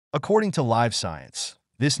According to Livescience,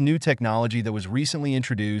 this new technology that was recently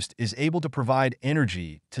introduced is able to provide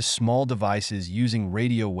energy to small devices using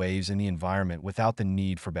radio waves in the environment without the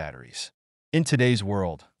need for batteries. In today's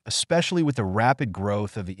world, especially with the rapid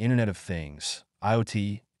growth of the Internet of Things,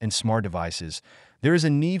 IoT, and smart devices, there is a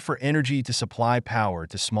need for energy to supply power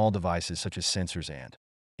to small devices such as sensors and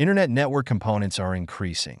Internet network components are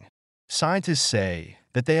increasing. Scientists say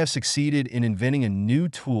that they have succeeded in inventing a new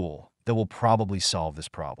tool that will probably solve this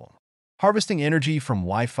problem: harvesting energy from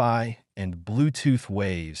Wi-Fi and Bluetooth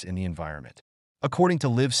waves in the environment. According to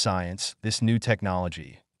Livescience, this new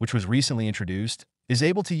technology, which was recently introduced, is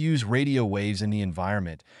able to use radio waves in the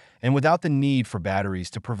environment and without the need for batteries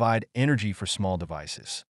to provide energy for small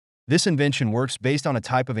devices. This invention works based on a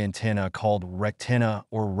type of antenna called rectenna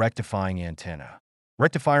or rectifying antenna.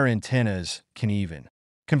 Rectifier antennas can even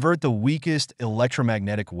convert the weakest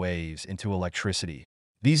electromagnetic waves into electricity.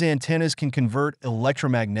 These antennas can convert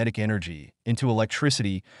electromagnetic energy into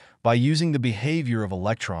electricity by using the behavior of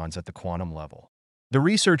electrons at the quantum level. The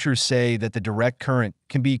researchers say that the direct current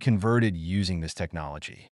can be converted using this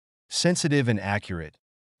technology. Sensitive and accurate,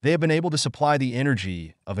 they have been able to supply the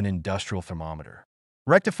energy of an industrial thermometer.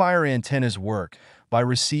 Rectifier antennas work by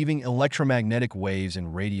receiving electromagnetic waves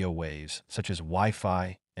and radio waves, such as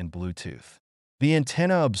Wi-Fi and Bluetooth. The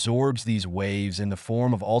antenna absorbs these waves in the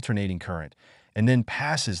form of alternating current and then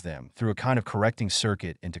passes them through a kind of correcting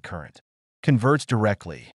circuit into current. Converts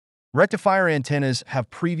directly. Rectifier antennas have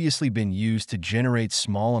previously been used to generate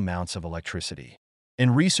small amounts of electricity,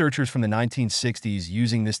 and researchers from the 1960s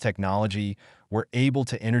using this technology were able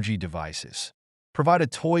to energy devices, provide a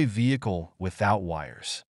toy vehicle without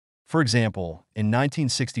wires. For example, in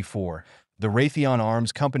 1964, the Raytheon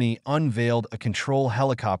Arms Company unveiled a control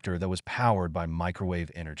helicopter that was powered by microwave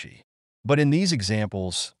energy. But in these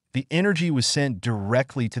examples, the energy was sent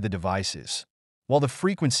directly to the devices, while the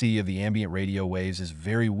frequency of the ambient radio waves is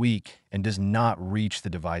very weak and does not reach the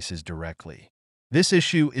devices directly. This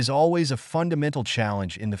issue is always a fundamental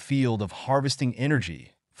challenge in the field of harvesting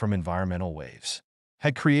energy from environmental waves.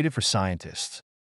 Had created for scientists.